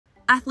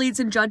Athletes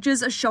and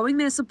judges are showing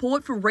their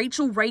support for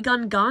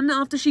Raygun Gunn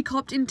after she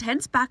copped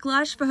intense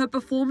backlash for her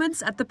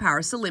performance at the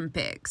Paris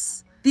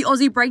Olympics. The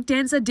Aussie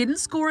breakdancer didn't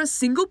score a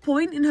single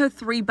point in her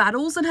 3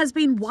 battles and has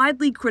been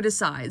widely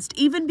criticised,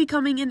 even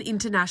becoming an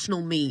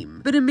international meme.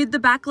 But amid the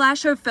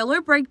backlash, her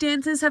fellow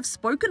breakdancers have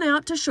spoken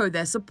out to show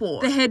their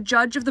support. The head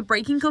judge of the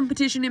breaking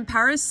competition in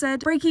Paris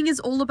said, "Breaking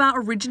is all about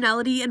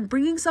originality and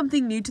bringing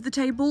something new to the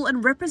table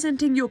and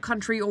representing your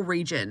country or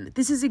region.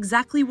 This is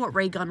exactly what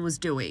Raygun was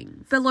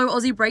doing." Fellow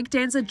Aussie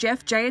breakdancer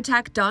Jeff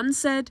J-Attack Dunne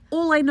said,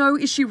 "All I know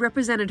is she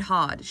represented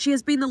hard. She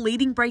has been the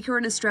leading breaker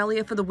in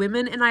Australia for the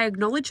women and I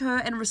acknowledge her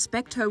and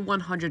respect her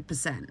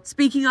 100%.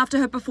 Speaking after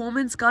her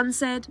performance, Gunn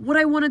said, "What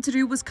I wanted to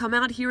do was come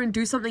out here and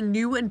do something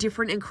new and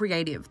different and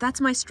creative. That's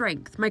my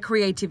strength, my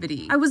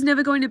creativity. I was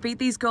never going to beat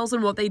these girls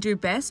on what they do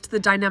best, the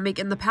dynamic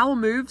and the power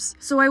moves,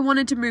 so I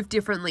wanted to move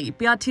differently,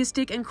 be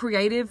artistic and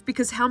creative,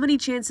 because how many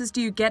chances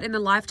do you get in a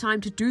lifetime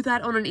to do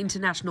that on an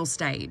international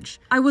stage?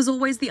 I was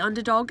always the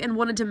underdog and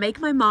wanted to make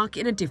my mark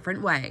in a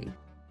different way."